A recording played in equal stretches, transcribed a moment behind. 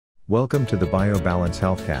Welcome to the BioBalance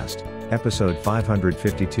Healthcast, episode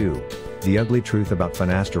 552, The Ugly Truth About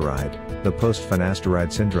Finasteride, the Post-Finasteride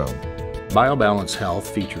Syndrome. BioBalance Health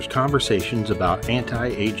features conversations about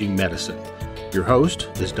anti-aging medicine. Your host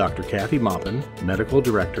is Dr. Kathy Maupin, Medical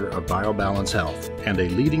Director of BioBalance Health and a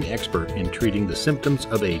leading expert in treating the symptoms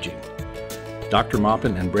of aging. Dr.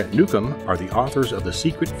 Maupin and Brett Newcomb are the authors of The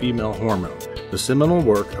Secret Female Hormone, the seminal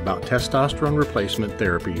work about testosterone replacement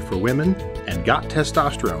therapy for women, and Got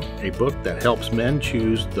Testosterone, a book that helps men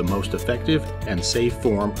choose the most effective and safe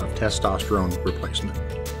form of testosterone replacement.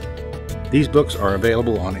 These books are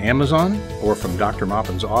available on Amazon or from Dr.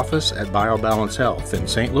 Maupin's office at BioBalance Health in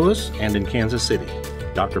St. Louis and in Kansas City.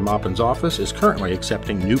 Dr. Maupin's office is currently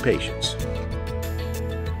accepting new patients.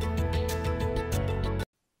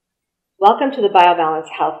 Welcome to the BioBalance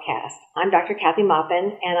Healthcast. I'm Dr. Kathy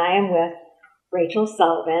Maupin, and I am with Rachel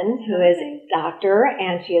Sullivan, who is a doctor,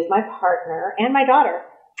 and she is my partner and my daughter.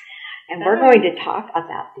 And we're going to talk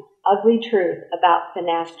about the ugly truth about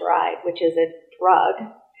finasteride, which is a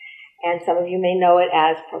drug, and some of you may know it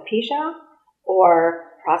as Propecia or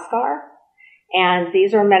Proscar. And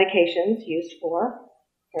these are medications used for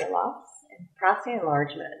hair loss and prostate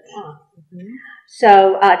enlargement. Yeah.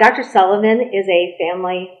 So Dr. Sullivan is a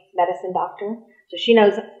family medicine doctor, so she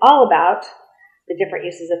knows all about the different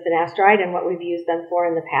uses of finasteride and what we've used them for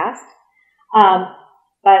in the past.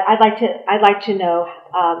 But I'd like to know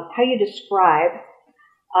how you describe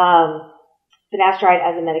finasteride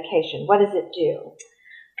as a medication. What does it do?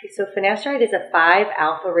 Okay, so finasteride is a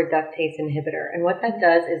 5-alpha reductase inhibitor, and what that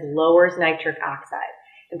does is lowers nitric oxide.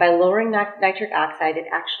 And by lowering nitric oxide, it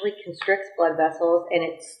actually constricts blood vessels and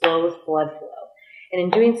it slows blood flow. And in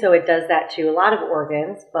doing so, it does that to a lot of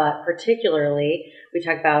organs, but particularly we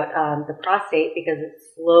talk about the prostate because it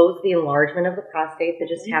slows the enlargement of the prostate that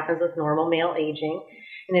just happens with normal male aging.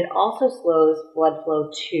 And it also slows blood flow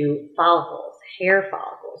to follicles, hair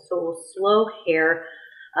follicles. So it will slow hair,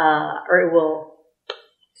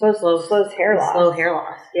 slows hair loss. Slow hair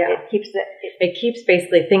loss. Yeah. It keeps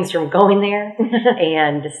basically things from going there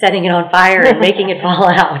and setting it on fire and making it fall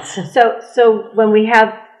out. So when we have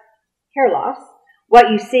hair loss, what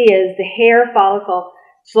you see is the hair follicle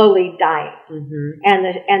slowly dying, and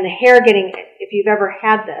the hair getting. If you've ever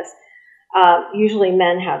had this, usually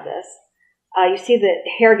men have this. You see the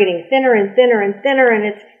hair getting thinner and thinner and thinner, and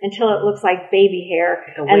it's until it looks like baby hair,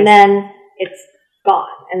 and then it's gone,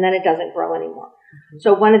 and then it doesn't grow anymore.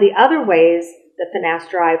 So one of the other ways that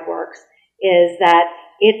finasteride works is that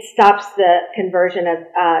it stops the conversion of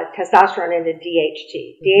testosterone into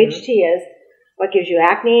DHT. DHT is what gives you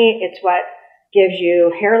acne. It's what gives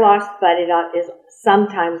you hair loss, but it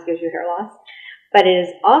sometimes gives you hair loss. But it is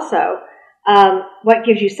also what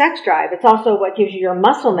gives you sex drive. It's also what gives you your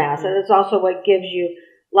muscle mass, and it's also what gives you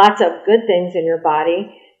lots of good things in your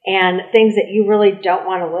body and things that you really don't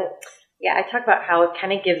want to lose. Yeah, I talk about how it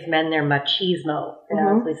kind of gives men their machismo,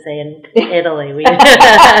 as we say in Italy.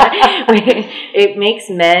 It makes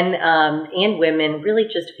men and women really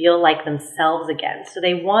just feel like themselves again. So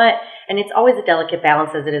they want, and it's always a delicate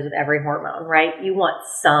balance as it is with every hormone, right? You want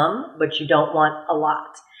some, but you don't want a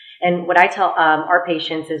lot. And what I tell our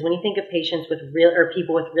patients is when you think of patients with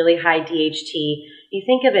people with really high DHT, you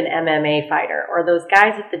think of an MMA fighter or those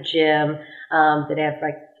guys at the gym that have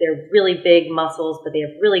they're really big muscles, but they have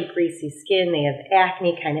really greasy skin. They have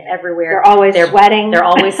acne kind of everywhere. They're always sweating. They're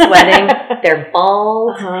always sweating. They're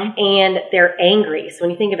bald and they're angry. So when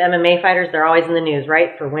you think of MMA fighters, they're always in the news,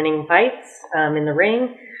 right? For winning fights in the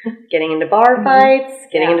ring, getting into bar fights,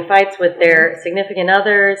 getting into fights with their significant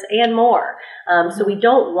others, and more. So we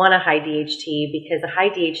don't want a high DHT because a high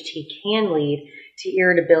DHT can lead to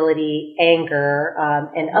irritability, anger,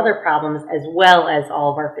 and other problems, as well as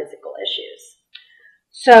all of our physical issues.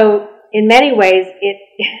 So in many ways,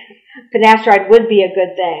 finasteride would be a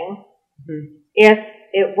good thing if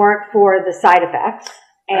it weren't for the side effects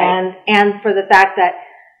and for the fact that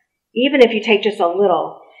even if you take just a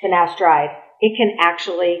little finasteride, it can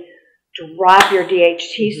actually drop your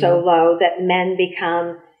DHT so low that men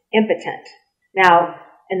become impotent. Now,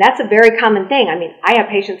 and that's a very common thing. I mean, I have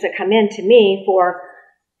patients that come in to me for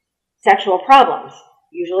sexual problems.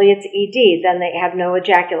 Usually it's ED. Then they have no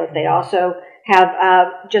ejaculate. They also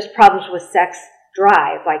have just problems with sex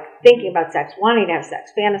drive, like thinking about sex, wanting to have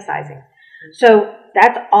sex, fantasizing. So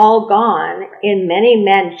that's all gone in many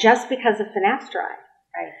men just because of finasteride.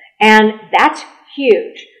 Right. And that's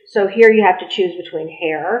huge. So here you have to choose between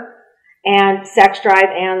hair and sex drive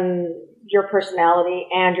and your personality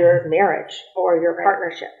and your marriage or your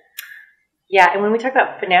partnership. Yeah, and when we talk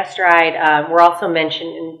about finasteride, we're also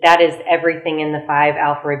mentioning that is everything in the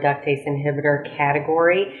 5-alpha reductase inhibitor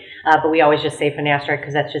category, but we always just say finasteride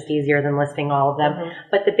because that's just easier than listing all of them. Mm-hmm.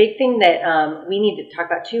 But the big thing that we need to talk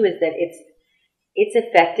about too is that it's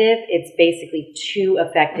effective. It's basically too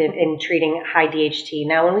effective in treating high DHT.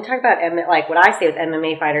 Now, when we talk about like what I say with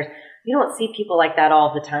MMA fighters, you don't see people like that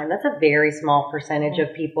all the time. That's a very small percentage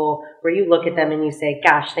of people where you look at them and you say,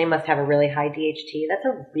 gosh, they must have a really high DHT. That's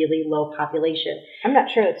a really low population. I'm not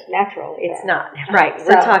sure it's natural. It's not. Right. So.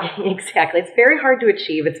 We're talking, exactly. It's very hard to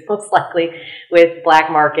achieve. It's most likely with black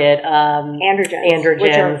market androgens.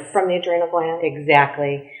 Which are from the adrenal gland.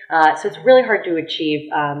 Exactly. So it's really hard to achieve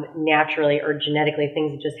naturally or genetically,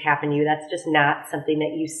 things that just happen to you. That's just not something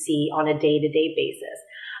that you see on a day-to-day basis.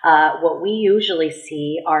 What we usually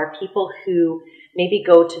see are people who maybe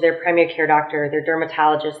go to their primary care doctor, their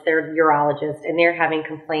dermatologist, their urologist, and they're having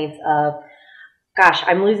complaints of, gosh,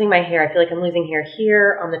 I'm losing my hair. I feel like I'm losing hair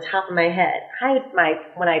here on the top of my head.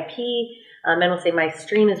 When I pee, men will say my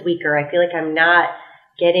stream is weaker. I feel like I'm not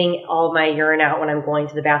getting all my urine out when I'm going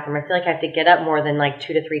to the bathroom. I feel like I have to get up more than like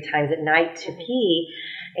 2 to 3 times at night to pee.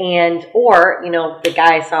 Or, the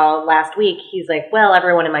guy I saw last week, he's like, well,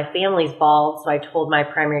 everyone in my family's bald, so I told my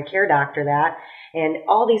primary care doctor that. And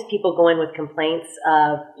all these people go in with complaints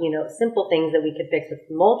of, simple things that we could fix with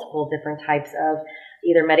multiple different types of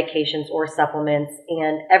either medications or supplements.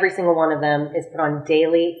 And every single one of them is put on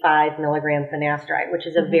daily 5 milligram finasteride, which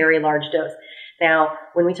is a very large dose. Now,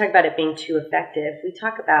 when we talk about it being too effective, we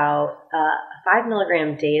talk about 5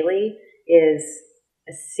 milligram daily is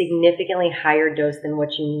a significantly higher dose than what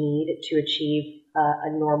you need to achieve a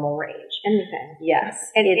normal range. Anything.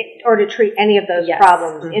 Yes. Or to treat any of those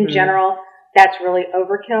problems. In general, that's really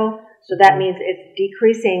overkill. So that means it's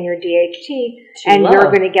decreasing your DHT, and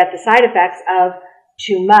you're going to get the side effects of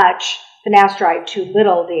too much finasteride, too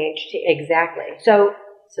little DHT. Exactly. So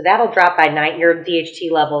that'll drop by your DHT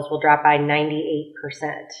levels will drop by 98%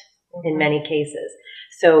 in many cases.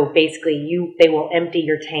 So basically, they will empty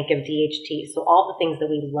your tank of DHT. So all the things that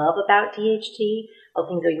we love about DHT, all the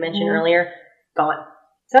things that we mentioned earlier, gone.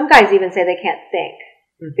 Some guys even say they can't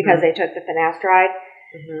think because they took the finasteride.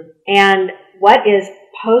 And what is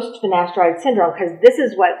post-finasteride syndrome? Because this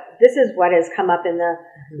is what has come up in the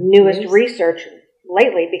newest research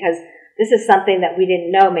lately. Because this is something that we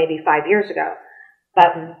didn't know maybe 5 years ago,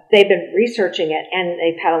 but they've been researching it, and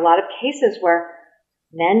they've had a lot of cases where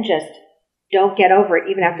men just don't get over it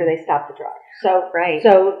even after they stop the drug.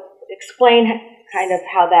 So explain kind of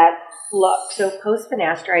how that looks. So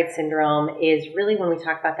post-finasteride syndrome is really, when we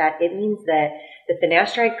talk about that, it means that the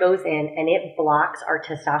finasteride goes in and it blocks our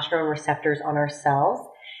testosterone receptors on our cells,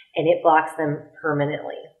 and it blocks them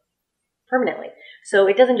permanently. So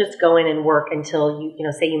it doesn't just go in and work until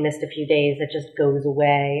say you missed a few days, it just goes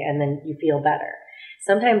away and then you feel better.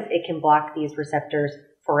 Sometimes it can block these receptors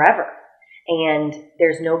forever, and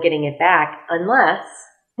there's no getting it back unless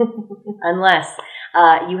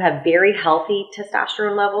you have very healthy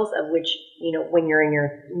testosterone levels, of which, when you're in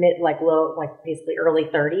your basically early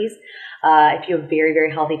 30s, if you have very,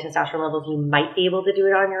 very healthy testosterone levels, you might be able to do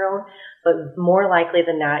it on your own. But more likely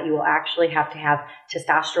than not, you will actually have to have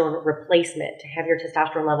testosterone replacement to have your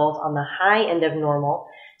testosterone levels on the high end of normal,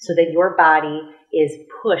 so that your body is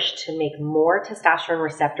pushed to make more testosterone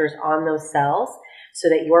receptors on those cells, so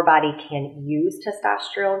that your body can use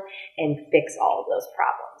testosterone and fix all of those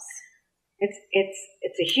problems.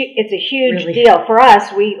 It's a huge deal for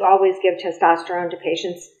us. We always give testosterone to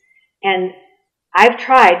patients, and I've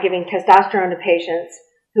tried giving testosterone to patients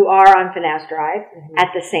who are on finasteride at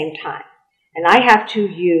the same time, and I have to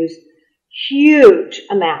use huge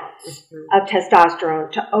amounts of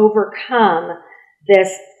testosterone to overcome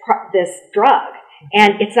this drug,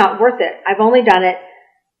 and it's not worth it. I've only done it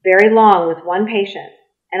very long with one patient,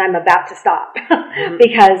 and I'm about to stop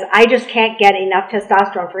because I just can't get enough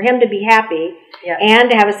testosterone for him to be happy and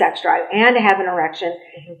to have a sex drive and to have an erection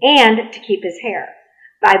and to keep his hair.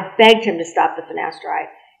 But I begged him to stop the finasteride,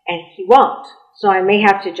 and he won't. So I may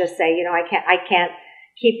have to just say, I can't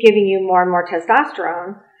keep giving you more and more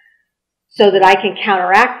testosterone so that I can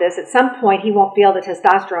counteract this. At some point, he won't feel the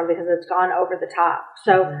testosterone because it's gone over the top.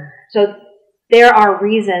 So there are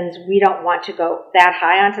reasons we don't want to go that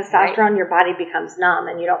high on testosterone. Right. Your body becomes numb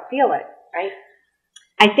and you don't feel it. Right.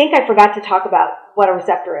 I think I forgot to talk about what a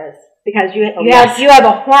receptor is, because you have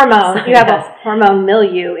a hormone, you have a hormone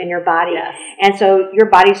milieu in your body. Yes. And so your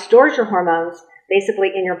body stores your hormones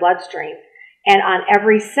basically in your bloodstream. And on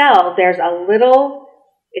every cell, there's a little,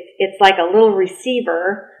 it's like a little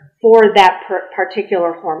receiver for that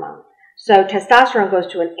particular hormone. So testosterone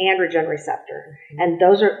goes to an androgen receptor, and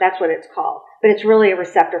that's what it's called. but it's really a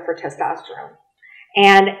receptor for testosterone.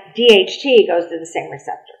 And DHT goes to the same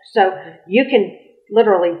receptor. So you can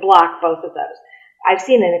literally block both of those. I've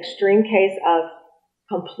seen an extreme case of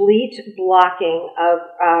complete blocking of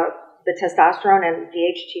the testosterone and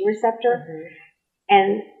DHT receptor.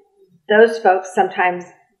 And those folks sometimes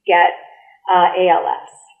get ALS.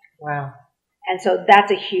 Wow. And so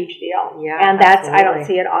that's a huge deal. Yeah, and that's, absolutely. I don't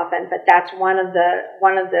see it often, but that's one of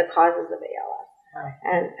the causes of ALS. Wow.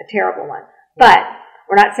 And a terrible one. But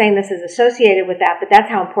we're not saying this is associated with that, but that's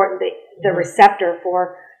how important the receptor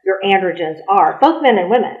for your androgens are, both men and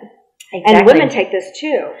women. Exactly. And women take this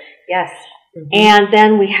too. Yes. And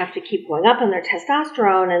then we have to keep going up on their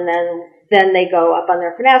testosterone, and then they go up on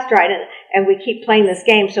their finasteride, and we keep playing this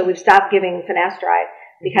game. So we've stopped giving finasteride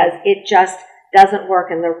because it just doesn't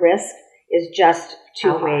work, and the risk is just too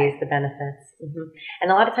outweighs high. the benefits.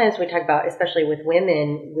 And a lot of times we talk about, especially with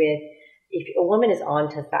women, if a woman is on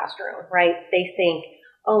testosterone, right? They think,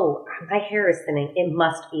 oh, my hair is thinning. It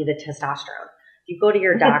must be the testosterone. You go to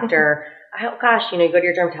your doctor. You go to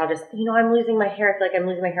your dermatologist. I'm losing my hair. I feel like I'm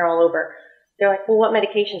losing my hair all over. They're like, well, what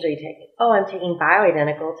medications are you taking? Oh, I'm taking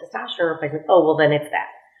bioidentical testosterone replacement. Oh, well, then it's that.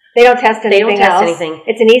 They don't test anything else.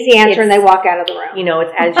 It's an easy answer, and they walk out of the room.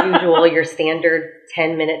 It's as usual, your standard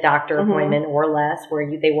 10-minute doctor appointment or less, where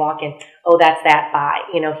they walk in, oh, that's that, bye.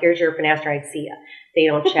 Here's your finasteride, see ya. They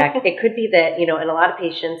don't check. It could be that, and a lot of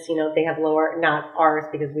patients, they have lower, not ours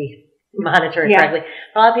because we monitor it correctly,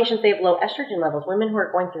 but a lot of patients, they have low estrogen levels. Women who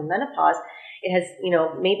are going through menopause, it has,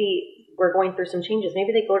 maybe we're going through some changes.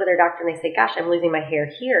 Maybe they go to their doctor and they say, gosh, I'm losing my hair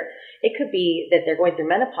here. It could be that they're going through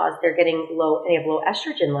menopause, they have low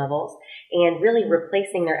estrogen levels, and really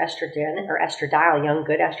replacing their estrogen or estradiol, young,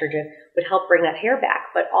 good estrogen, would help bring that hair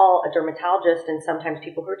back. But a dermatologist and sometimes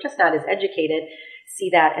people who are just not as educated see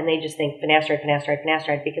that and they just think finasteride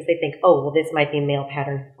because they think, oh, well, this might be male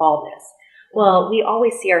pattern baldness. Well, we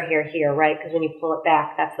always see our hair here, right? Because when you pull it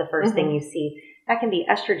back, that's the first thing you see. That can be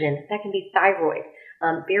estrogen. That can be thyroid.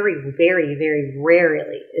 Very, very, very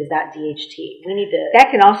rarely is that DHT. That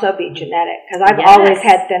can also be genetic, because I've always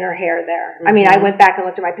had thinner hair there. I mean, I went back and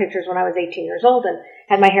looked at my pictures when I was 18 years old and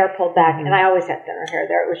had my hair pulled back, and I always had thinner hair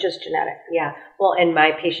there. It was just genetic. Yeah. Well, and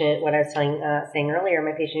my patient, what I was saying earlier,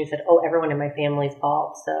 my patient who said, oh, everyone in my family is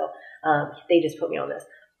bald, so they just put me on this.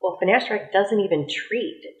 Well, finasteride doesn't even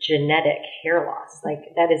treat genetic hair loss.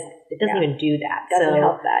 It doesn't even do that. It doesn't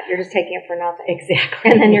help that. You're just taking it for nothing. Exactly.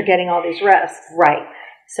 And then you're getting all these risks. Right.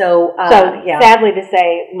 So sadly to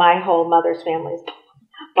say, my whole mother's family is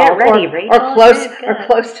bald. Get ready, Rachel. Or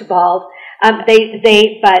close to bald. But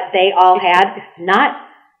they all had not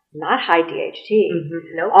high DHT.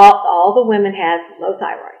 Nope. All the women had low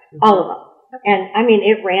thyroid. All of them. And I mean,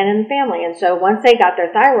 it ran in the family. And so once they got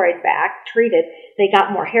their thyroid back, treated, they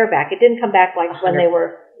got more hair back. It didn't come back like 100. When they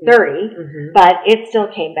were 30, but it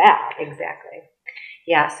still came back. Exactly.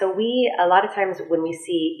 Yeah. So a lot of times when we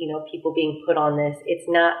see, people being put on this, it's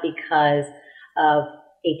not because of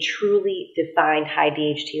a truly defined high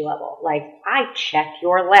DHT level. Like, I checked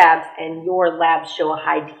your labs and your labs show a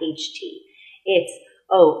high DHT. It's,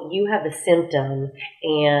 oh, you have a symptom,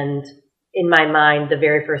 and in my mind, the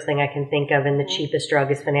very first thing I can think of and the cheapest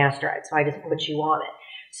drug is finasteride, so I just put you on it.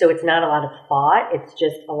 So it's not a lot of thought, it's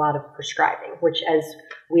just a lot of prescribing, which, as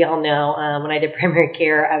we all know, when I did primary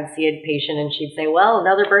care, I would see a patient and she'd say, well,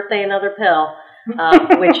 another birthday, another pill,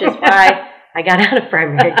 which is why I got out of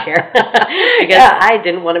primary care, because I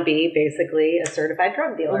didn't want to be basically a certified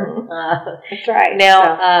drug dealer. That's right.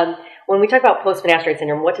 Now, when we talk about post-finasteride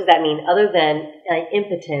syndrome, what does that mean other than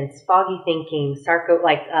impotence, foggy thinking,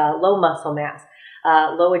 low muscle mass,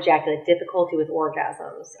 low ejaculate, difficulty with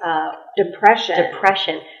orgasms,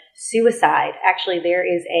 depression, suicide? Actually, there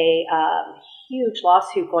is a huge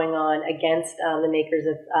lawsuit going on against the makers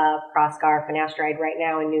of Proscar finasteride right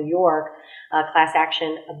now in New York, class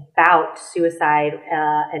action about suicide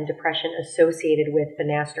and depression associated with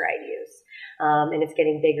finasteride use. And it's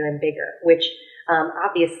getting bigger and bigger, which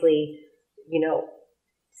obviously,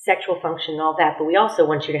 sexual function and all that, but we also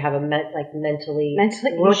want you to have mentally,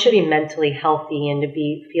 we want you to be mentally healthy and to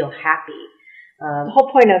feel happy. The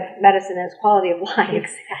whole point of medicine is quality of life.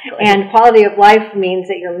 Exactly. And quality of life means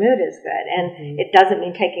that your mood is good. And it doesn't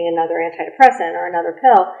mean taking another antidepressant or another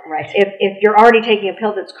pill. Right. If you're already taking a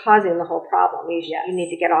pill that's causing the whole problem, you need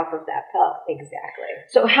to get off of that pill. Exactly.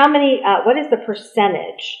 So what is the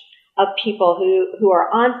percentage of people who are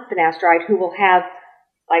on finasteride who will have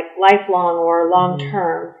lifelong or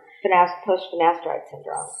long-term post-finasteride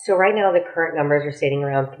syndrome? So right now the current numbers are stating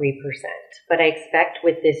around 3%, but I expect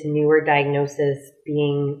with this newer diagnosis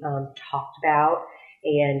being talked about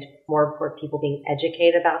and more people being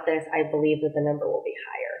educated about this, I believe that the number will be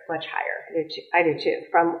higher. much higher. I do too.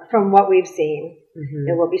 From what we've seen,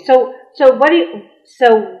 it will be. So what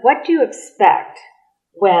do you expect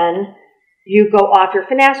when you go off your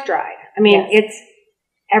finasteride? I mean, it's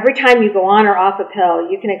every time you go on or off a pill,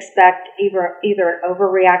 you can expect either an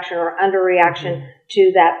overreaction or underreaction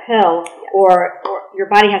to that pill, or your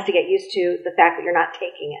body has to get used to the fact that you're not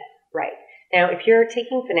taking it. Right. Now, if you're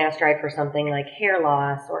taking finasteride for something like hair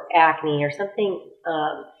loss or acne or something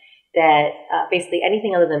that basically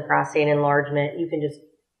anything other than prostate enlargement, you can just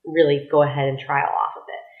really go ahead and trial off of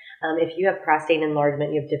it. If you have prostate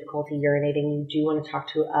enlargement, you have difficulty urinating, you do want to talk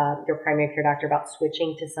to your primary care doctor about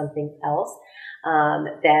switching to something else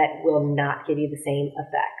that will not give you the same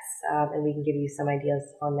effects. And we can give you some ideas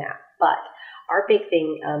on that. But our big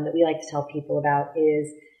thing that we like to tell people about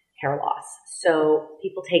is hair loss. So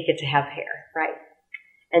people take it to have hair, right?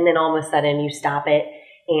 And then all of a sudden you stop it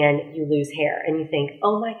and you lose hair. And you think,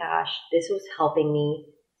 oh my gosh, this was helping me.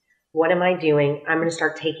 What am I doing? I'm going to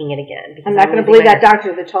start taking it again. Because I'm not going to believe that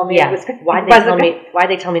doctor that told me it was. Why'd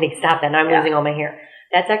they tell me to stop that? And I'm losing all my hair.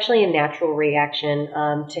 That's actually a natural reaction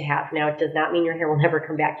to have. Now, it does not mean your hair will never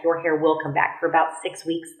come back. Your hair will come back for about 6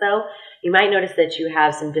 weeks, though. You might notice that you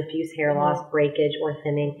have some diffuse hair loss, breakage, or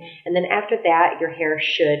thinning. And then after that,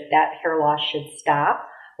 that hair loss should stop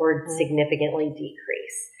or significantly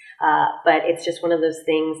decrease. But it's just one of those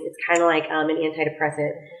things. It's kind of like an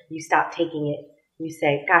antidepressant. You stop taking it. You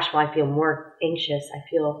say, gosh, well, I feel more anxious. I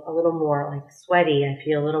feel a little more like sweaty. I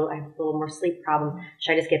have a little more sleep problems.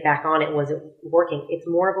 Should I just get back on it? Was it working? It's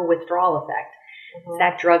more of a withdrawal effect. It's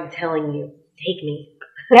that drug telling you, take me.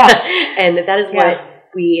 Yeah. And that is what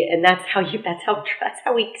that's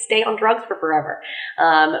how we stay on drugs for forever.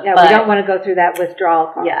 But we don't want to go through that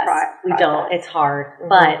withdrawal process. Yes, we don't. It's hard,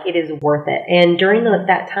 but it is worth it. And during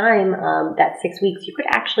that time, that 6 weeks, you could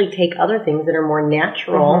actually take other things that are more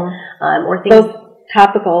natural, or things. Both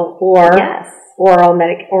topical or oral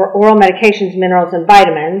medications, minerals, and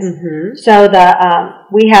vitamins. So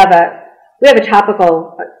we have a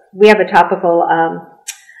topical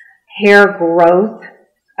hair growth.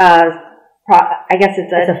 I guess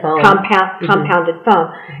it's a foam. Compounded foam,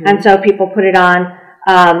 and so people put it on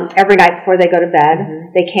every night before they go to bed.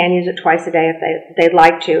 They can use it twice a day if they'd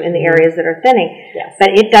like to in the areas that are thinning. Yes.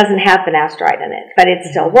 But it doesn't have finasteride in it, but it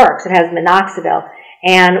still works. It has minoxidil.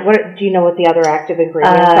 And do you know what the other active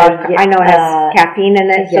ingredients are? I know it has caffeine in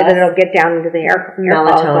it, so that it'll get down into the hair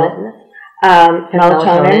melatonin.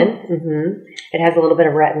 Melatonin. It has a little bit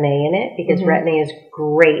of retin-A in it because retin-A is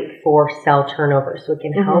great for cell turnover, so it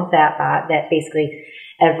can help that basically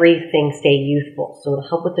everything stay youthful. So it'll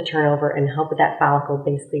help with the turnover and help with that follicle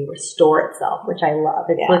basically restore itself, which I love.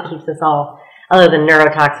 It's what keeps us all, other than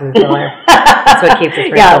neurotoxin filler. That's what keeps us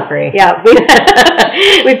wrinkle free. Yeah, we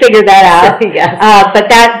figured that out.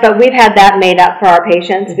 But we've had that made up for our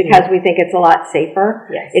patients because we think it's a lot safer.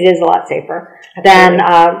 Yes. It is a lot safer than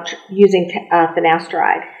using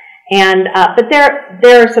finasteride. And but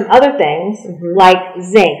there are some other things like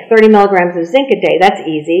zinc. 30 milligrams of zinc a day. That's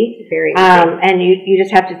easy. Very easy. And you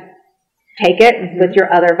just have to take it with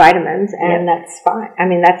your other vitamins, and that's fine. I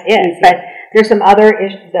mean, that's it. Easy. But there's some other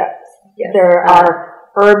issues. There are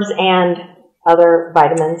herbs and other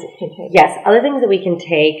vitamins that you can take. Yes, other things that we can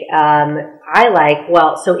take.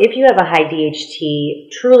 So if you have a high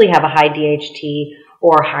DHT, truly have a high DHT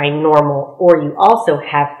or high normal, or you also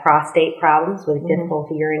have prostate problems with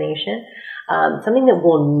difficulty urination, something that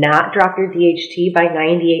will not drop your DHT by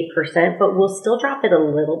 98%, but will still drop it a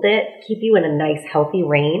little bit, keep you in a nice healthy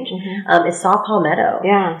range, is saw palmetto.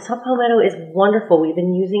 Yeah. Saw palmetto is wonderful. We've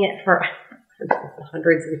been using it for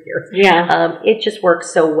hundreds of years. Yeah. It just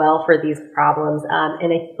works so well for these problems.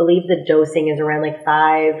 And I believe the dosing is around like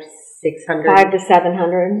 500 to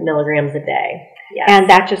 700 milligrams a day. Yes. And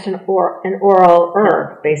that's just an oral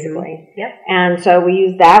herb, basically. Yep. And so we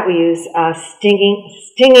use that. We use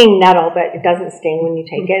stinging nettle, but it doesn't sting when you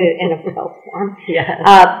take it in a pill form. Yes.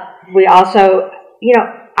 We also,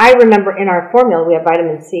 I remember in our formula we have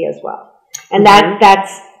vitamin C as well. And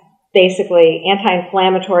that's basically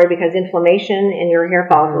anti-inflammatory because inflammation in your hair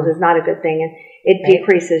follicles is not a good thing, and it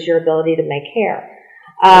decreases your ability to make hair.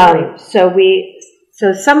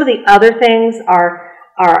 So some of the other things are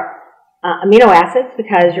amino acids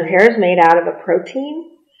because your hair is made out of a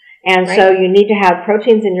protein, and so you need to have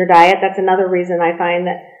proteins in your diet. That's another reason I find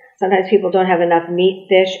that sometimes people don't have enough meat,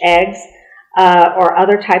 fish, eggs, or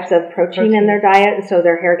other types of protein in their diet, and so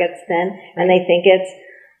their hair gets thin, and they think it's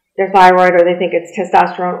their thyroid, or they think it's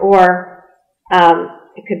testosterone, or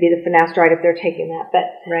it could be the finasteride if they're taking that. But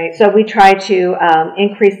so we try to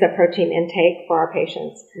increase the protein intake for our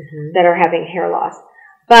patients that are having hair loss.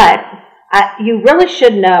 But you really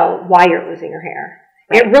should know why you're losing your hair.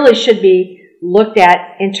 It really should be looked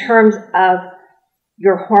at in terms of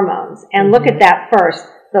your hormones. And look at that first.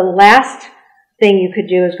 The last thing you could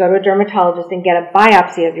do is go to a dermatologist and get a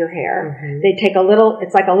biopsy of your hair. They take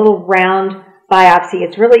it's like a little round biopsy.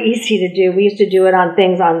 It's really easy to do. We used to do it on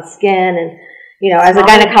things on skin and, as a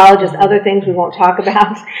gynecologist, other things we won't talk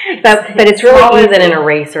about. But it's really smaller easy. than an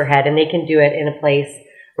eraser head, and they can do it in a place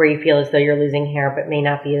where you feel as though you're losing hair, but may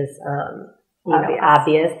not be as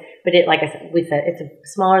obvious. But like we said, it's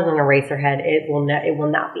smaller than an eraser head. It will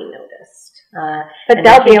not be noticed. But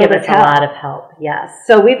they'll be able to tell. A lot of help. Yes.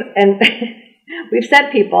 So we've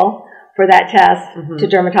sent people for that test to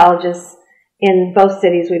dermatologists in both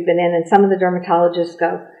cities we've been in, and some of the dermatologists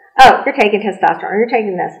go, "Oh, you're taking testosterone, or you're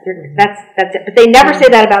taking this. That's it." But they never say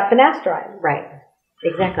that about finasteride. Right.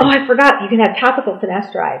 Exactly. Oh, I forgot. You can have topical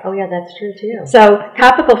finasteride. Oh, yeah, that's true too. So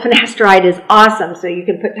topical finasteride is awesome. So you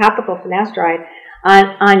can put topical finasteride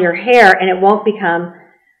on your hair, and it won't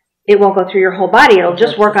go through your whole body. It'll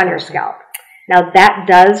just work on your scalp. Now, that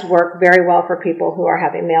does work very well for people who are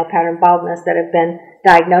having male pattern baldness that have been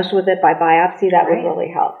diagnosed with it by biopsy. That would really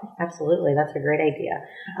help. Absolutely. That's a great idea.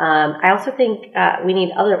 I also think we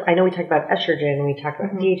need I know we talked about estrogen, and we talked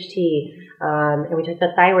about DHT, and we talked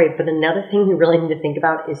about thyroid, but another thing we really need to think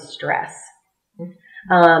about is stress.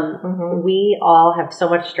 We all have so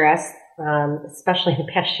much stress, especially in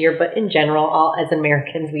the past year, but in general, as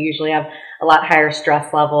Americans, we usually have a lot higher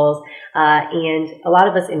stress levels, and a lot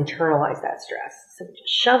of us internalize that stress. So we just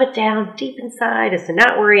shove it down deep inside as to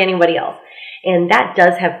not worry anybody else. And that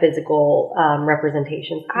does have physical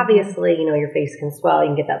representations. Obviously, your face can swell. You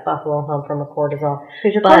can get that buffalo hump from a cortisol.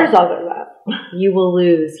 Because your cortisol goes up. You will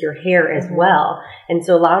lose your hair as well. And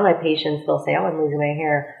so a lot of my patients, they'll say, "Oh, I'm losing my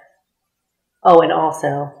hair." Oh, and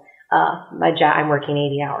also, my job, I'm working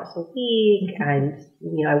 80 hours a week. I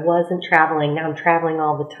wasn't traveling. Now I'm traveling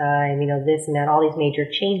all the time. This and that, all these major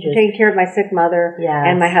changes. I'm taking care of my sick mother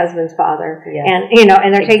and my husband's father. Yes. And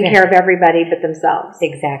they're taking care of everybody but themselves.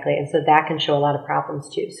 Exactly. And so that can show a lot of problems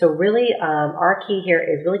too. So really, our key here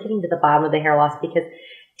is really getting to the bottom of the hair loss, because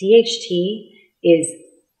DHT is,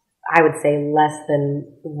 I would say, less than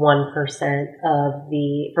 1%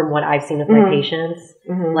 from what I've seen with my patients,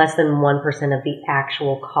 less than 1% of the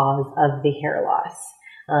actual cause of the hair loss.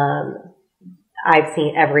 I've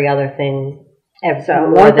seen every other thing. So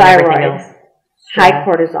low thyroid, high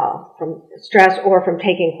cortisol from stress or from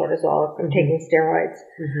taking cortisol or from taking steroids.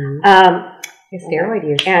 Steroid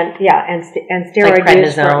use. And steroid like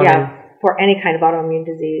use for any kind of autoimmune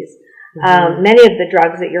disease. Many of the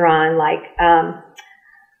drugs that you're on, like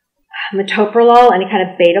metoprolol, any kind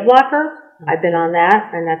of beta blocker, I've been on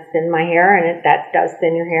that, and that's thinned my hair, and that does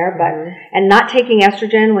thin your hair. And not taking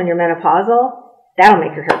estrogen when you're menopausal, that'll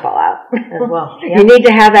make your hair fall out as well. You need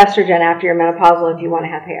to have estrogen after you're menopausal if you want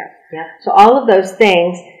to have hair. So all of those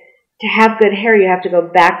things, to have good hair, you have to go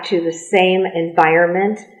back to the same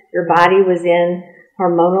environment your body was in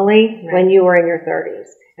hormonally when you were in your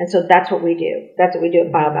 30s. And so that's what we do. That's what we do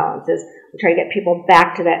at BioBalance, is we try to get people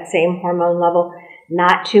back to that same hormone level.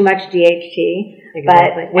 Not too much DHT,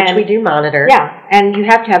 which we do monitor. Yeah, and you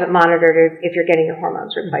have to have it monitored if you're getting your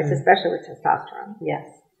hormones replaced, especially with testosterone. Yes,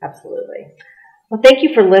 absolutely. Well, thank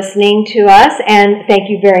you for listening to us, and thank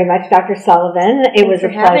you very much, Dr. Sullivan. It was a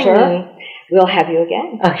pleasure. We'll have you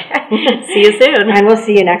again. Okay. See you soon. And we'll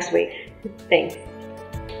see you next week. Thanks.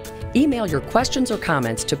 Email your questions or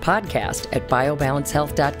comments to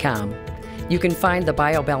podcast@biobalancehealth.com. You can find the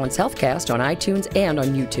BioBalance Healthcast on iTunes and on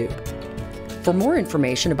YouTube. For more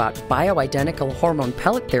information about bioidentical hormone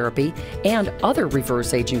pellet therapy and other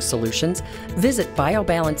reverse aging solutions, visit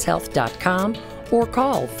biobalancehealth.com or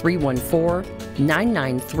call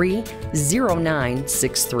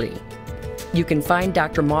 314-993-0963. You can find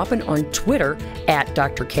Dr. Maupin on Twitter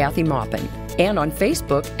 @Dr. Kathy Maupin and on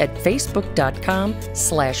Facebook at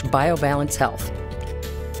facebook.com/biobalancehealth.